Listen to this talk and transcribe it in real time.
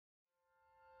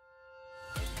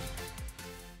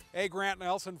Hey, Grant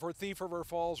Nelson for Thief River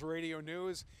Falls Radio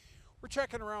News. We're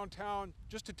checking around town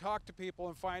just to talk to people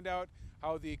and find out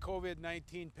how the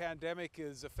COVID-19 pandemic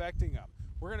is affecting them.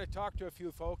 We're going to talk to a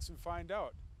few folks and find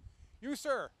out. You,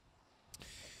 sir?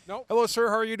 No. Hello, sir.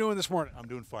 How are you doing this morning? I'm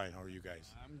doing fine. How are you guys?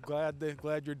 I'm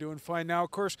glad you're doing fine. Now,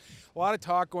 of course, a lot of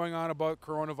talk going on about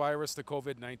coronavirus, the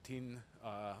COVID-19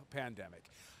 pandemic.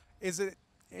 Has it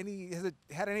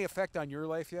had any effect on your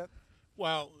life yet?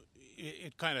 Well,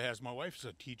 it kind of has. My wife's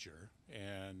a teacher,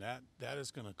 and that is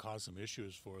going to cause some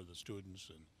issues for the students.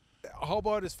 And How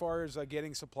about as far as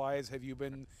getting supplies? Have you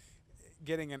been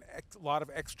getting a lot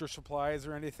of extra supplies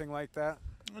or anything like that?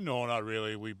 no, not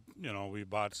really. We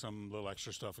bought some little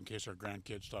extra stuff in case our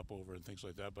grandkids stop over and things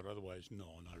like that. But otherwise, no,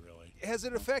 not really. Has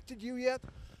it affected you yet?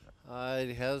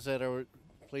 It has at our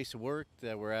place of work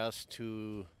that we're asked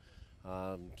to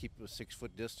keep a 6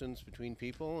 foot distance between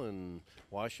people and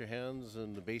wash your hands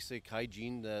and the basic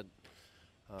hygiene that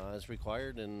is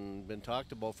required and been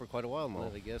talked about for quite a while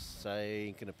now. I guess I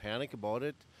ain't gonna panic about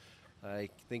it. I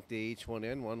think the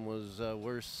H1N1 was a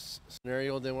worse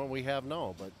scenario than what we have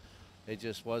now, but it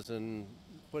just wasn't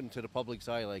put into the public's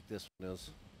eye like this one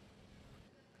is.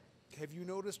 Have you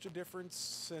noticed a difference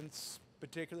since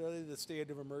particularly the state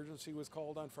of emergency was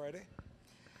called on Friday?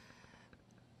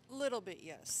 Little bit,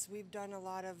 yes. We've done a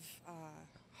lot of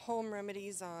home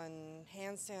remedies on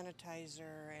hand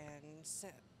sanitizer and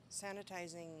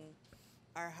sanitizing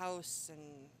our house.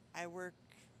 And I work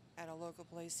at a local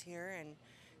place here and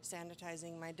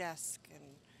sanitizing my desk and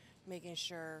making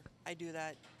sure I do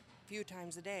that a few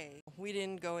times a day. We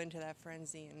didn't go into that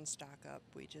frenzy and stock up.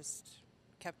 We just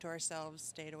kept to ourselves,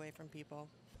 stayed away from people.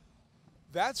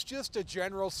 That's just a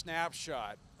general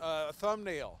snapshot, a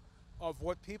thumbnail of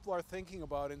what people are thinking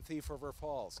about in Thief River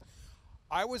Falls.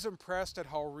 I was impressed at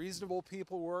how reasonable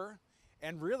people were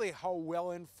and really how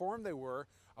well informed they were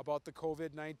about the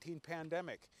COVID-19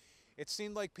 pandemic. It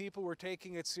seemed like people were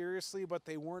taking it seriously, but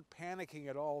they weren't panicking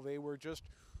at all. They were just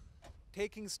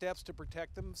taking steps to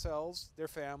protect themselves, their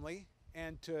family,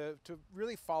 and to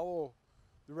really follow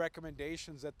the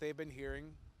recommendations that they've been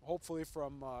hearing, hopefully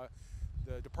from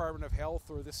the Department of Health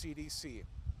or the CDC.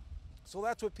 So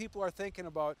that's what people are thinking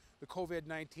about the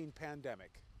COVID-19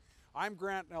 pandemic. I'm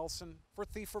Grant Nelson for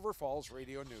Thief River Falls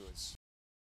Radio News.